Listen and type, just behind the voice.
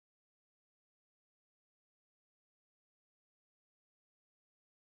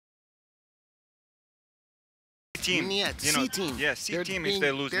team. C team. Yeah, C team if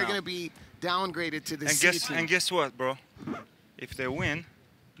they lose They're now. going to be downgraded to the And C team. And guess what, bro? If they win,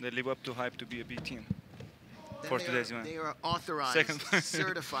 they live up to hype to be a B team. For today's event. They are authorized,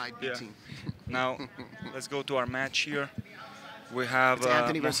 certified B team. Now, let's go to our match here. We have it's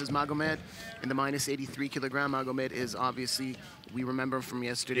Anthony versus Magomed in the minus 83 kilogram. Magomed is obviously, we remember him from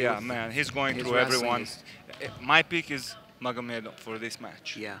yesterday. Yeah, man, he's going through everyone. My pick is Magomed for this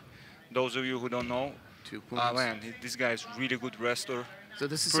match. Yeah. Those of you who don't know, man, this guy is really good wrestler. So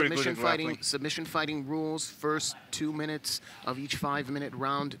this is submission fighting rules. First 2 minutes of each 5-minute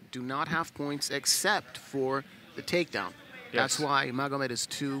round do not have points except for the takedown. Yes. That's why Magomed is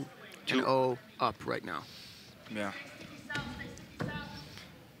 2-0 up right now. Yeah.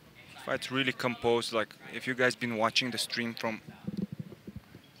 Fight's really composed. Like, if you guys been watching the stream from,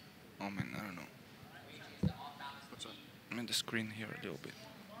 oh man, I don't know. What's up? I'm in the screen here a little bit.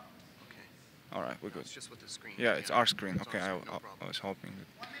 Okay. All right, we're good. It's just with the screen. Yeah, it's our screen. Okay, I was hoping.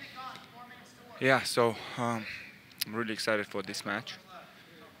 Yeah, so I'm really excited for this match.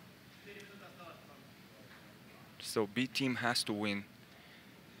 So B team has to win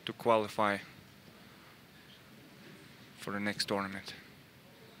to qualify for the next tournament.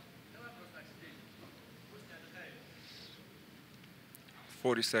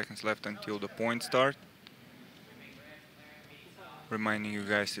 "40 seconds left until the points start. Reminding you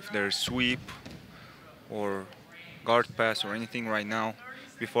guys, if there's sweep or guard pass or anything right now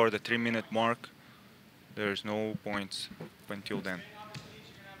before the 3-minute mark, there's no points until then.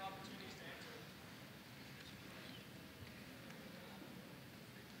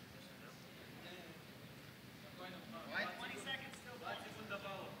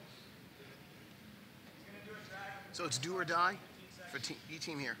 So it's do or die for B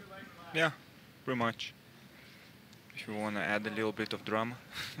team here. Yeah, pretty much. If you want to add a little bit of drama.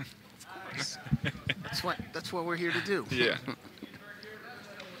 Of course. That's what we're here to do. Yeah.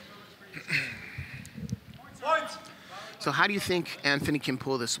 So how do you think Anthony can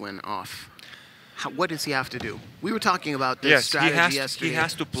pull this win off? What does he have to do? We were talking about this strategy yesterday. He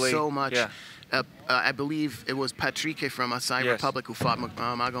has to play so much. Yeah. I believe it was Patrick from Asai Republic who fought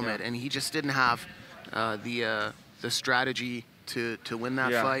Magomed, and he just didn't have the strategy to win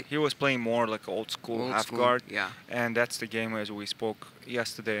that fight. He was playing more like old school half guard. Yeah. And that's the game as we spoke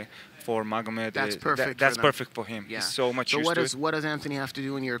yesterday for Magomed. That's perfect. That's perfect for him. Yeah. He's so much used to it. What does Anthony have to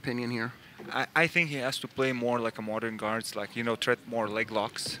do in your opinion here? I think he has to play more like a modern guards, like, you know, threat more leg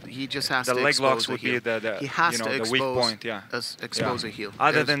locks. He just has to the leg locks would be the weak point. Yeah. Expose a heel.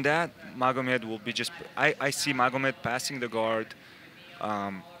 Other than that, Magomed will be just. I see Magomed passing the guard,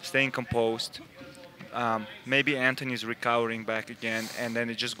 staying composed. Maybe Anthony's recovering back again, and then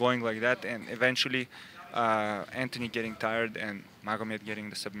it's just going like that, and eventually Anthony getting tired and Magomed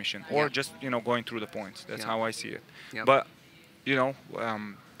getting the submission, or just, you know, going through the points. That's how I see it. Yep. But, you know,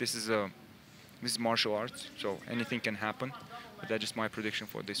 this is martial arts, so anything can happen. But that's just my prediction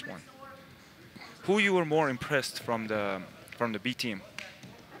for this one. Who you were more impressed from the B team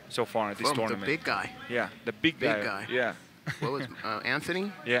so far at this tournament? The big guy. Yeah, the big guy. Yeah. What was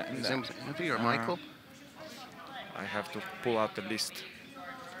Anthony? Yeah. His name was Anthony or Michael? I have to pull out the list.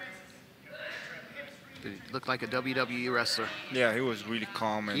 He looked like a WWE wrestler. Yeah, he was really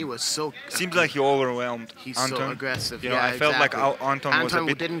calm. And he was so... Seems like he overwhelmed He's Anton. so aggressive. You know, I felt like Anton was a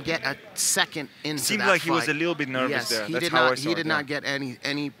bit... didn't get a second into Seemed that like fight. He was a little bit nervous there. He That's did how not. I saw He did it, not get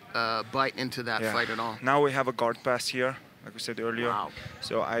any bite into that fight at all. Now we have a guard pass here, like we said earlier. Wow.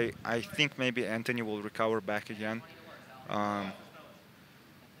 So I think maybe Anthony will recover back again.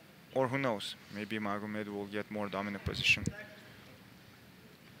 Or who knows? Maybe Magomed will get more dominant position.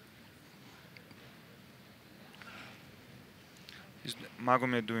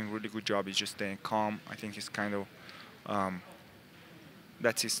 Magomed doing a really good job. He's just staying calm. I think he's kind of,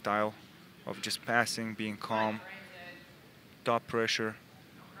 that's his style of just passing, being calm, top pressure.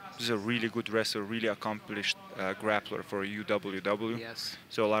 He's a really good wrestler, really accomplished grappler for UWW. Yes.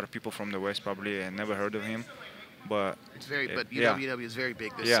 So a lot of people from the West probably never heard of him. But it's but UWW is very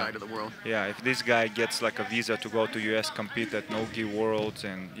big this side of the world. Yeah, if this guy gets like a visa to go to US, compete at No-Gi Worlds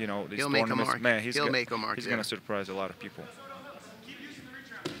and, you know, these tournaments, man, he's gonna surprise a lot of people.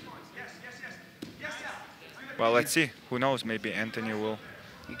 Well, let's see. Who knows? Maybe Anthony will.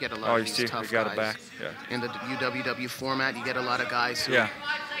 You get a lot of these tough guys. Back. Yeah. In the UWW format, you get a lot of guys who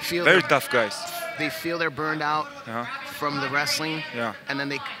feel very tough guys. They feel they're burned out from the wrestling, and then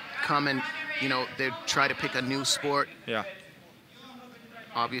they come and, you know, they try to pick a new sport. Yeah.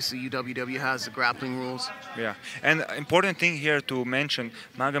 Obviously, UWW has the grappling rules. Yeah, and important thing here to mention,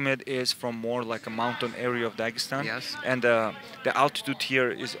 Magomed is from more like a mountain area of Dagestan. Yes. And the altitude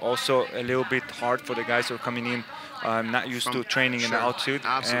here is also a little bit hard for the guys who are coming in, not used to training in the altitude.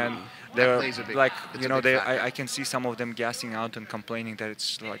 Absolutely. And they're like, I can see some of them gassing out and complaining that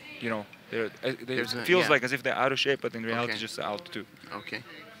it's like, it feels like as if they're out of shape, but in reality, just the altitude. Okay.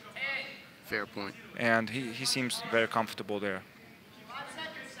 Fair point. And he seems very comfortable there.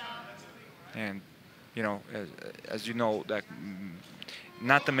 And, as you know, that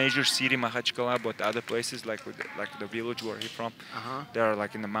not the major city, Makhachkala, but other places like the village where he's from, they are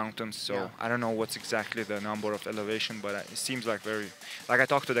like in the mountains. So I don't know what's exactly the number of elevation, but it seems like like I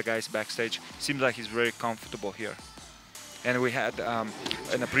talked to the guys backstage, it seems like he's very comfortable here. And we had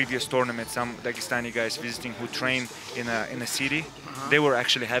in a previous tournament some Dagestani guys visiting who train in a city. They were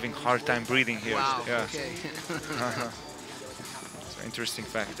actually having hard time breathing here. Wow. Yeah. Okay. It's an interesting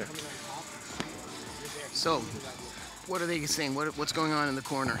factor. So, what are they saying? What's going on in the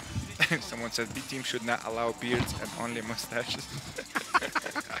corner? Someone said B team should not allow beards and only mustaches.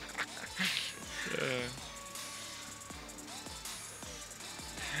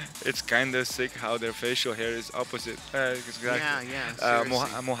 It's kind of sick how their facial hair is opposite. Exactly.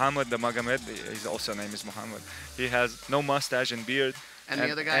 Yeah. Muhammad, the Magomed, his also name is Muhammad. He has no mustache and beard. And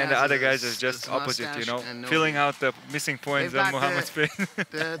the other guy and the other guys is just opposite, filling out the missing points on Muhammad's face.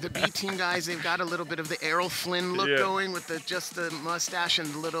 The B team guys, they've got a little bit of the Errol Flynn look going with just the mustache and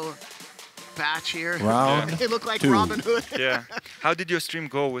the little patch here. They look like Robin Hood. Yeah. How did your stream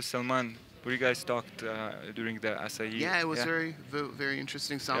go with Salman? Were you guys talked during the Acai? Yeah, it was very, very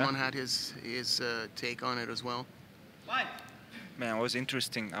interesting. Salman had his take on it as well. Man, it was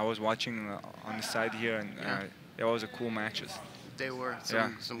interesting. I was watching on the side here, and it was a cool matches. They were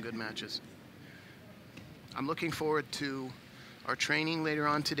some good matches. I'm looking forward to our training later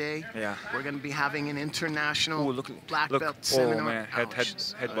on today. Yeah. We're going to be having an international black belt seminar. Oh man,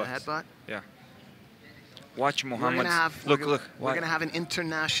 headbutt. Yeah. Watch Muhammad. We're going to have an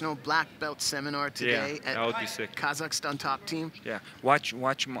international black belt seminar today at that would be sick. Kazakhstan top team. Yeah. Watch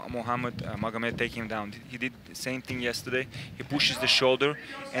Magomed take him down. He did the same thing yesterday. He pushes the shoulder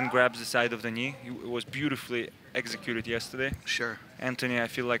and grabs the side of the knee. It was beautifully executed yesterday. Sure. Anthony, I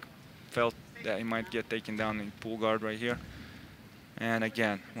felt that he might get taken down in pull guard right here. And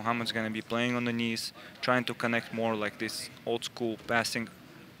again, Muhammad's going to be playing on the knees, trying to connect more like this old school passing,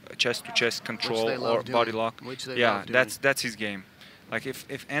 chest-to-chest control or body lock. Yeah, that's his game. Like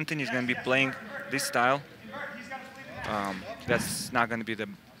if Anthony's going to be playing this style, that's not going to be the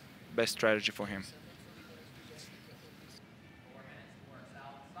best strategy for him.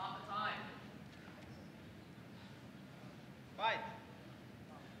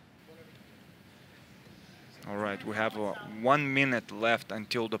 All right, we have 1 minute left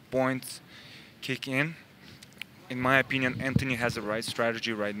until the points kick in. In my opinion, Anthony has the right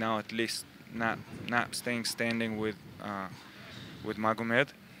strategy right now, at least not staying standing with Magomed.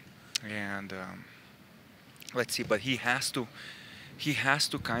 And let's see, but he has to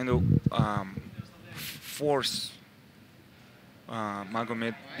kind of force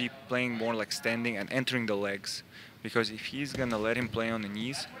Magomed be playing more like standing and entering the legs, because if he's gonna let him play on the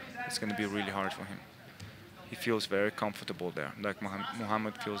knees, it's gonna be really hard for him. He feels very comfortable there, like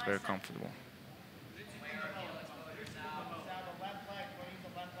Muhammad feels very comfortable.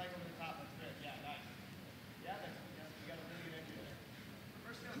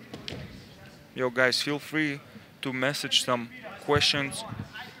 Yo, guys, feel free to message some questions.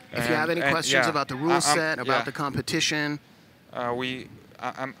 If you have any questions about the rule set, about the competition.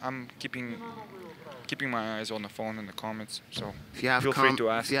 I'm keeping my eyes on the phone in the comments, so feel free to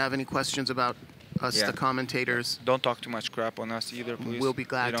ask. If you have any questions about us, the commentators. Don't talk too much crap on us either, please. We'll be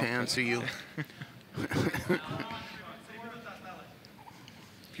glad to answer you. If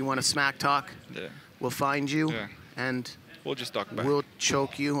you want to smack talk, we'll find you and we'll just talk about we'll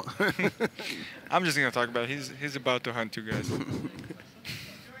choke you. I'm just gonna talk about he's about to hunt you guys.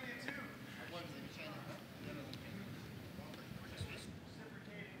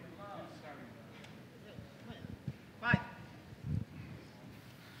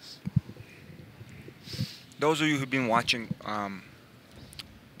 Those of you who've been watching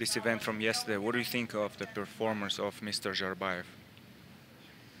this event from yesterday, what do you think of the performance of Mr. Dzharbaev?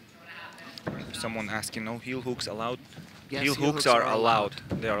 Someone asking, no heel hooks allowed? Yes, heel hooks are allowed.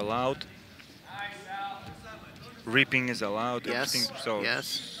 They are allowed. Reaping is allowed. Yes, so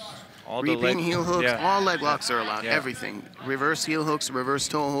all reaping, heel hooks, all leg locks are allowed. Everything. Reverse heel hooks, reverse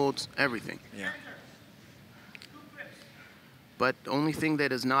toe holds, everything. Yeah. But the only thing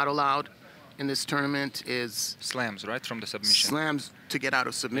that is not allowed in this tournament is slams, right, from the submission. Slams to get out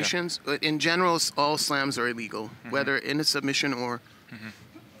of submissions. Yeah. In general, all slams are illegal, whether in a submission or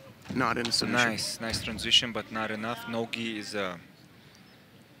not in a submission. Nice transition, but not enough. No-gi is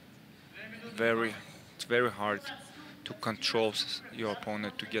it's very hard to control your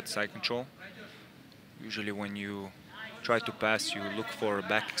opponent to get side control. Usually when you try to pass, you look for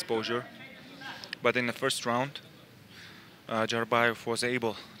back exposure. But in the first round, Dzharbaev was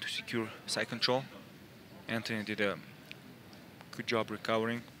able to secure side control. Anthony did a good job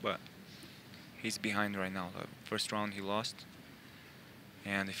recovering, but he's behind right now. The first round he lost.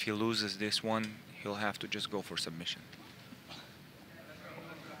 And if he loses this one, he'll have to just go for submission.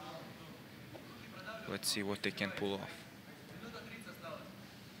 Let's see what they can pull off.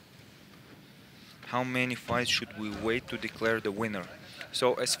 How many fights should we wait to declare the winner?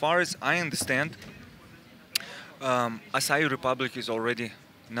 So as far as I understand, Acai Republic is already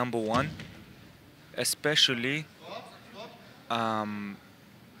 #1, especially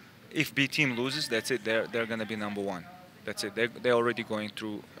if B team loses, that's it, they're going to be #1. That's it, they're already going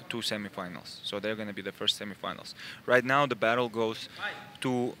through 2 semifinals, so they're going to be the first semifinals. Right now the battle goes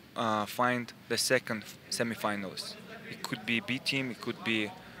to find the second semifinalist. It could be B team, it could be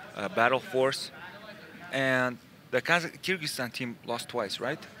Battle Force, and the Kyrgyzstan team lost twice,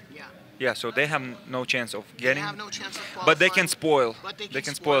 right? Yeah. Yeah, so they have no chance of getting. They have no chance of qualifying, but they can spoil. They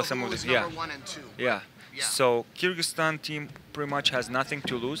can spoil some of this. Yeah. #1 and 2. Yeah. So Kyrgyzstan team pretty much has nothing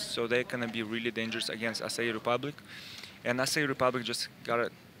to lose, so they're gonna be really dangerous against Acai Republic, and Acai Republic just gotta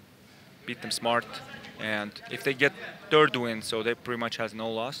beat them smart. And if they get 3rd win, so they pretty much has no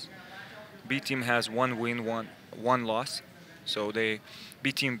loss. B team has 1 win, one loss, so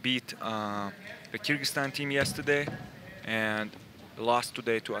B team beat the Kyrgyzstan team yesterday and lost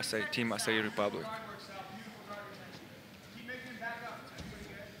today to Team Acai Republic.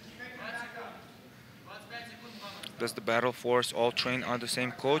 Does the Battle Force all train under the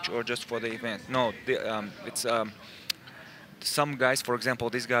same coach or just for the event? No, it's some guys, for example,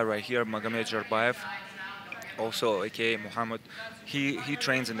 this guy right here, Magomed Dzharbaev, also aka Muhammad, he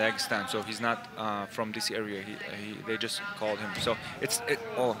trains in Dagestan, so he's not from this area. They just called him. So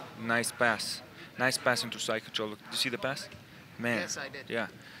oh, nice pass. Nice pass into side control. Did you see the pass? Man. Yes, I did. Yeah.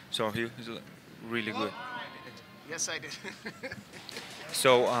 So he's really good. Yes, I did.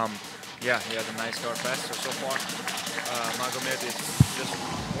 So, yeah, he had a nice guard pass. So far, Magomed is just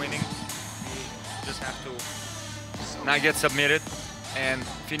winning. You just have to not get submitted and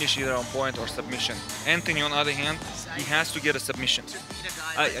finish either on point or submission. Anthony, on the other hand, he has to get a submission.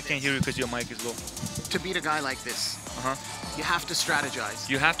 I can't hear you because your mic is low. To beat a guy like this, you have to strategize.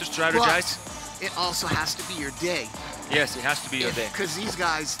 You have to strategize? But it also has to be your day. Yes, it has to be your day. Because these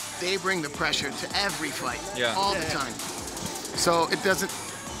guys, they bring the pressure to every fight, all the time. So it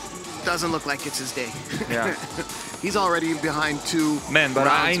doesn't look like it's his day. Yeah. He's already behind 2 Man, but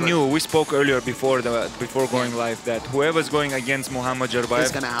I rounds knew, we spoke earlier before going live, that whoever's going against Muhammad Dzharbaev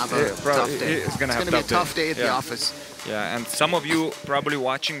is going to have a tough day. It's going to be a tough day at the office. Yeah, and some of you probably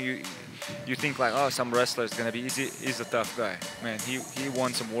watching, you think like, oh, some wrestler is going to be easy. He's a tough guy. Man, he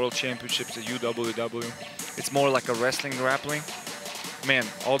won some world championships at UWW. It's more like a wrestling grappling. Man,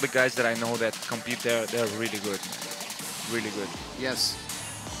 all the guys that I know that compete there, they're really good. Really good. Yes.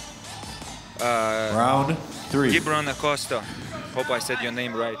 Round 3. Gibran Acosta. Hope I said your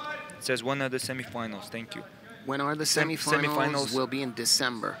name right. It says when are the semifinals? Thank you. When are the semifinals? Will be in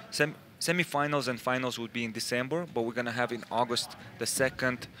December. Semifinals and finals would be in December, but we're gonna have in August the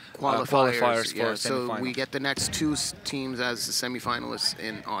second qualifiers for so semifinals. We get the next 2 teams as the semifinalists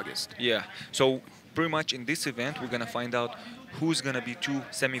in August. Yeah. So pretty much in this event, we're gonna find out who's gonna be 2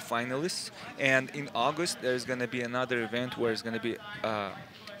 semifinalists, and in August there's gonna be another event where it's gonna be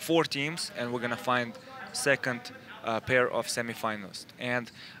 4 teams, and we're gonna find second pair of semifinalists.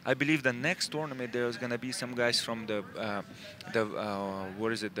 And I believe the next tournament there's gonna be some guys from the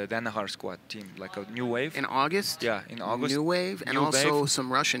Danaher squad team, like a new wave. In August? Yeah, in August. New wave, and also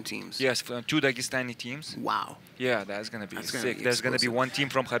some Russian teams. Yes, 2 Dagestani teams. Wow. Yeah, that's gonna be sick. There's gonna be 1 team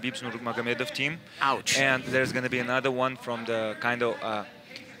from Khabib's Nurmagomedov team. Ouch. And there's gonna be another one from the kind of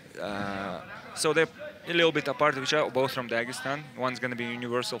so they're a little bit apart of each other, both from Dagestan. One's going to be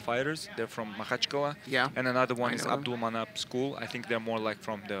Universal Fighters. They're from Makhachkala. Yeah. And another one is Abdul Manap School. I think they're more like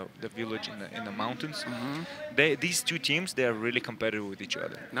from the village in the mountains. These 2 teams, they're really competitive with each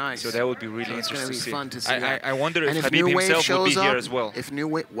other. Nice. So that would be really interesting to see. Fun to see. I wonder if Khabib himself would be here as well. If New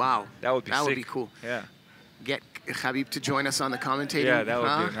Wave, wow. That would be sick. That would be cool. Yeah. Get Khabib to join us on the commentating. Yeah, that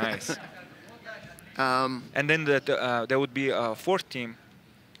would be nice. And then there would be a 4th team.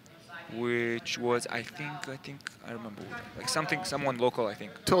 which was I remember like someone local, I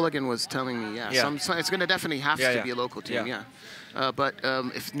think. Toligan was telling me, yeah. It's going to definitely have to be a local team, but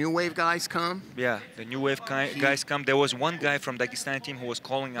if new wave guys come, the new wave guys come. There was one guy from Dagestani team who was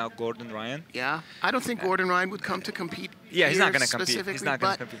calling out Gordon Ryan. I don't think Gordon Ryan would come to compete. He's not going to compete. He's not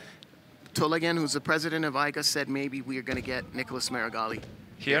going to compete. Toligan, who's the president of AIGA, said maybe we are going to get Nicholas Marigali.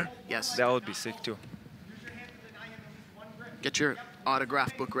 Here? Yes. That would be sick too. Get your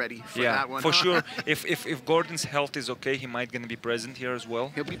autograph book ready for that one. For sure. If Gordon's health is okay, he might gonna be present here as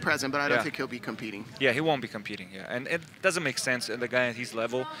well. He'll be present, but I don't think he'll be competing. Yeah, he won't be competing. And it doesn't make sense. The guy at his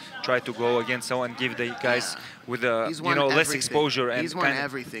level try to go against someone, give the guys with less exposure and he's won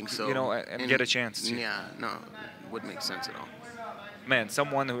everything, so and get a chance. Yeah, no, it wouldn't make sense at all. Man,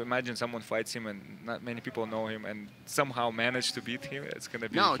 imagine someone fights him and not many people know him and somehow manage to beat him. It's gonna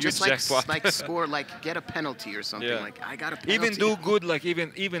be a huge jackpot. score, get a penalty or something. Like I got a penalty. Even do good, like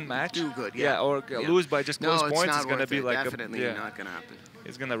even match. Do good, or lose by just close points. It's gonna be like definitely not gonna happen.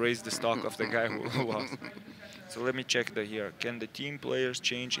 It's gonna raise the stock of the guy who lost. So let me check here. Can the team players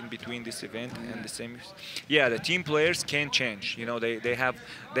change in between this event and the semis? Yeah, the team players can change. You know, they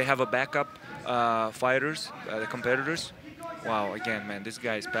have a backup fighters, the competitors. Wow, again, man, this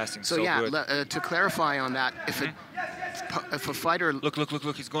guy is passing so good. To clarify on that, if a fighter... Look,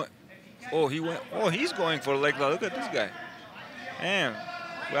 he's going... Oh, he's going for a leg lock. Look at this guy. Damn,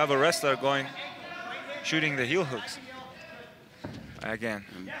 we have a wrestler shooting the heel hooks. Again.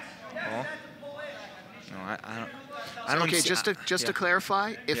 Oh. No, I don't see... Just to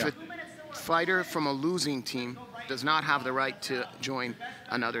clarify, if a fighter from a losing team does not have the right to join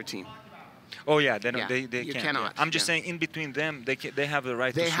another team. Oh yeah, they cannot. I'm just saying, in between them, they have the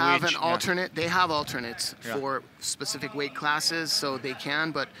right to switch. They have an alternate. They have alternates for specific weight classes, so they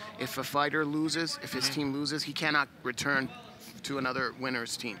can. But if a fighter loses, if his team loses, he cannot return to another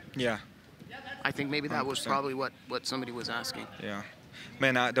winner's team. Yeah. I think maybe that 100%. Was probably what somebody was asking. Yeah.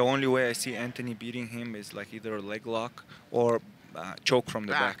 Man, the only way I see Anthony beating him is like either a leg lock or choke from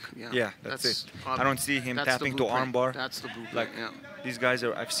the back. Yeah, that's it. I don't see him tapping to armbar. That's the blueprint. Like these guys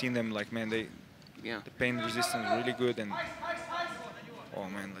I've seen them like, man, the pain resistance is really good. And oh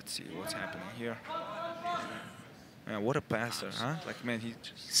man, let's see what's happening here. Yeah, what a passer, huh? Like, man, he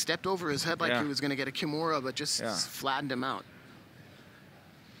just stepped over his head like he was gonna get a Kimura, but just flattened him out.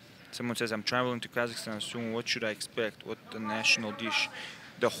 Someone says, I'm traveling to Kazakhstan soon. What should I expect? What the national dish?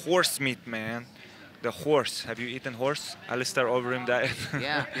 The horse meat, man. The horse. Have you eaten horse? Alistair Overeem diet.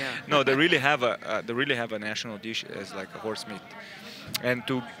 Yeah. No, they really have a national dish as like a horse meat. And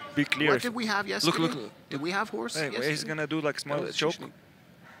to be clear, what did we have yesterday? Look. Did we have horse? Hey, he's gonna do like small choke.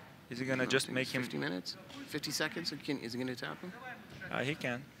 Is he gonna just make 50 minutes, 50 seconds? Is he gonna tap him? He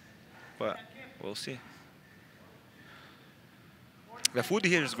can, but we'll see. The food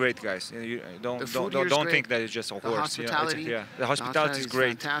here is great, guys. You don't think that it's just a horse. The hospitality, the hospitality is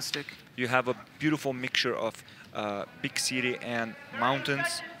great. Fantastic. You have a beautiful mixture of big city and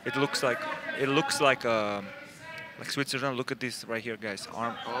mountains. It looks like Switzerland. Look at this right here, guys.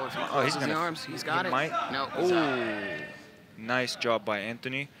 Arm. Oh, he's the arms. He's got it. No. Oh, nice job by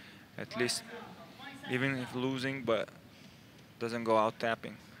Anthony. At least, even if losing, but doesn't go out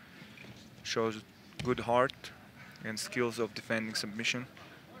tapping. Shows good heart and skills of defending submission.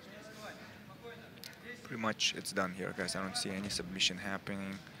 Pretty much it's done here, guys. I don't see any submission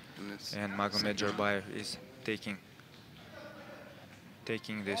happening. And Magomed Dzharbaev is taking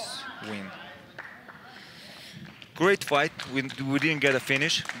this win. Great fight. We didn't get a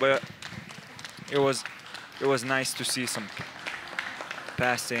finish, but it was nice to see some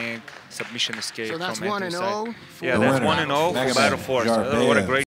passing, submission escape from Anthony's side. Yeah, that's 1-0 for Battle Force. What a great